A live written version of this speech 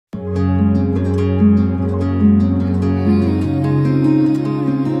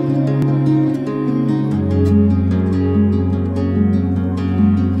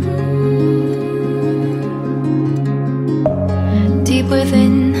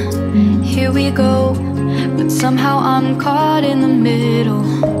where we go, but somehow I'm caught in the middle.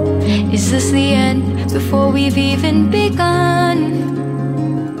 Is this the end before we've even begun?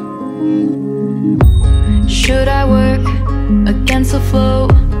 Should I work against the flow?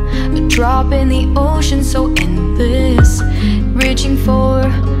 A drop in the ocean so endless, reaching for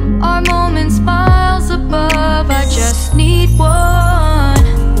our moments miles above. I just need one,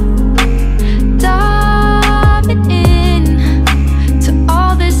 diving in to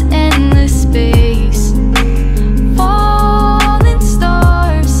all this endless space, falling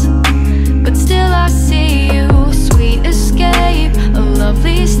stars, but still I see you. Sweet escape, a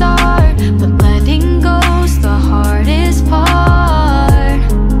lovely start, but letting go's the hardest part.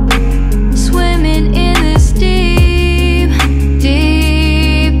 Swimming in this deep,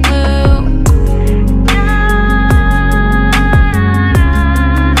 deep blue.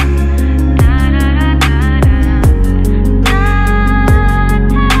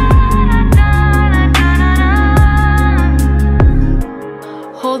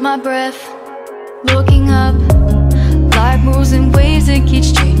 Hold my breath, looking up. Life moves in waves, it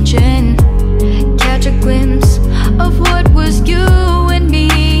keeps changing. Catch a glimpse of what was you and me.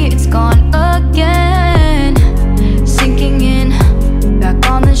 It's gone again, sinking in, back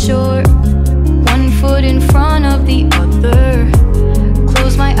on the shore. One foot in front of the other.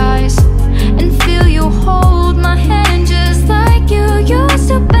 Close my eyes and feel you hold my hand just like you used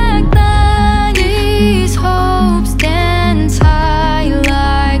to back then. These hopes dance high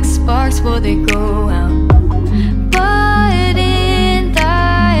like sparks before they go out. But in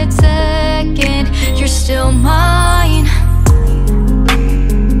that second, you're still mine.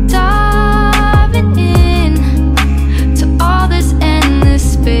 Diving in to all this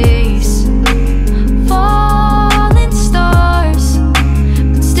endless space, falling stars,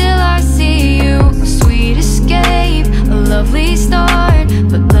 but still I see you. A sweet escape, a lovely start,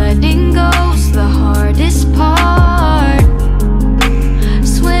 but letting go's the hardest part.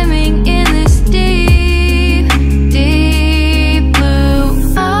 Swimming in this deep, deep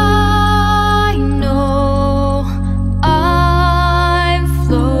blue. I know I'm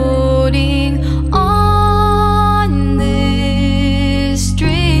floating on this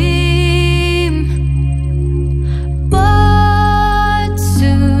dream, but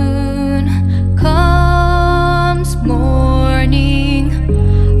soon comes morning.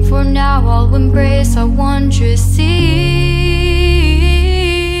 For now I'll embrace our wondrous sea.